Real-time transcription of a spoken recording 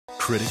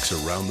Critics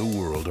around the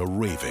world are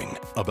raving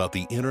about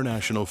the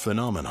international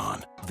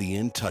phenomenon, The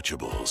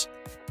Intouchables.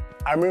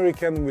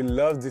 Americans will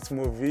love this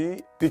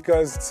movie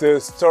because it's a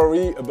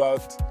story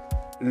about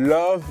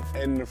love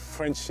and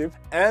friendship,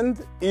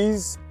 and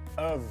is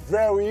a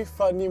very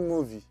funny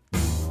movie.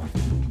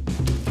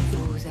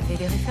 Vous avez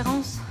des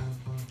références?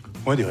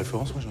 Ouais, des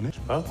références, moi j'en ai. Je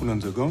sais pas, Cool on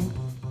the Gang,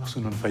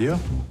 Person on Fire.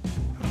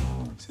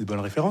 C'est des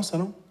bonnes références, ça,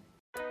 non?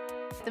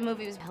 The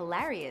movie was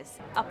hilarious,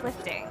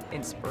 uplifting,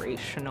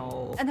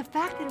 inspirational. And the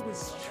fact that it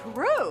was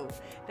true,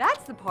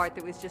 that's the part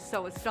that was just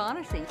so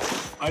astonishing.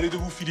 Allez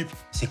debout, Philippe.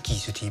 C'est qui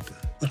ce type?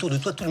 Autour de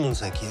toi, tout le monde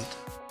s'inquiète.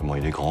 Bon,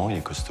 il est grand, il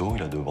est costaud,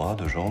 il a 2 bras,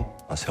 2 jambes,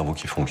 un cerveau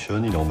qui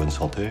fonctionne, il est en bonne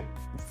santé.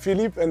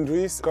 Philip and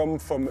Luis come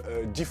from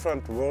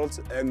different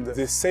worlds and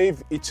they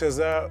save each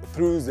other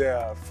through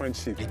their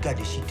friendship. Les gars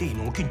des cités, ils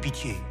n'ont aucune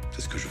pitié.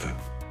 C'est ce que je veux.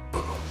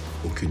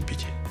 Aucune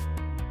pitié.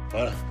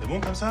 Voilà, c'est bon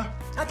comme ça?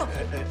 Attends.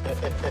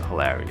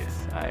 Hilarious.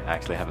 I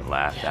actually haven't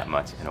laughed that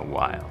much in a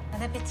while.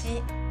 Bon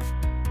appétit.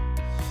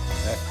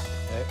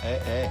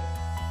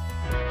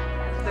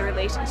 The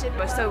relationship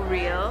was so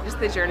real. Just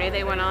the journey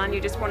they went on,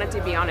 you just wanted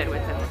to be on it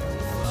with them.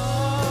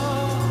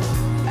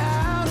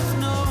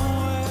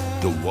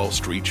 The Wall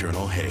Street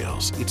Journal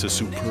hails it's a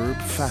superb,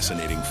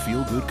 fascinating,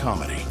 feel-good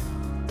comedy.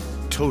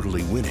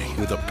 Totally winning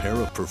with a pair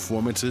of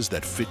performances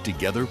that fit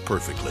together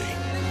perfectly.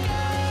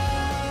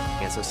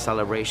 It's a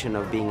celebration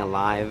of being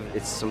alive.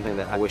 It's something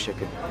that I wish I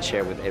could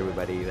share with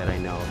everybody that I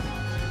know.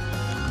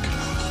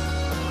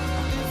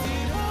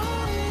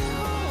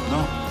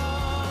 Non.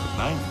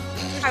 Nein.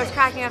 I was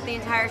cracking up the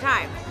entire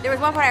time. There was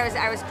one point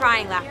I was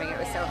crying laughing. It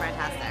was so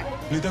fantastic.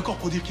 On est d'accord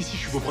pour dire qu'ici,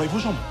 je suis vos bras et vos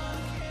jambes.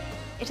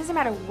 It doesn't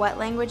matter what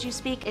language you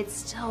speak, it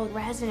still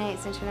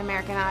resonates into an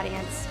American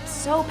audience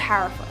so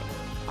powerfully.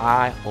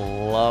 I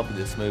love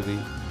this movie,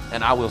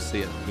 and I will see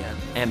it again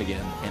and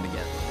again and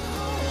again.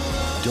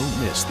 Don't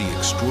miss the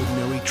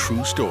extraordinary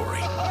true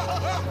story,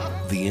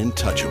 The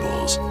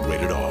Intouchables,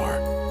 rated R.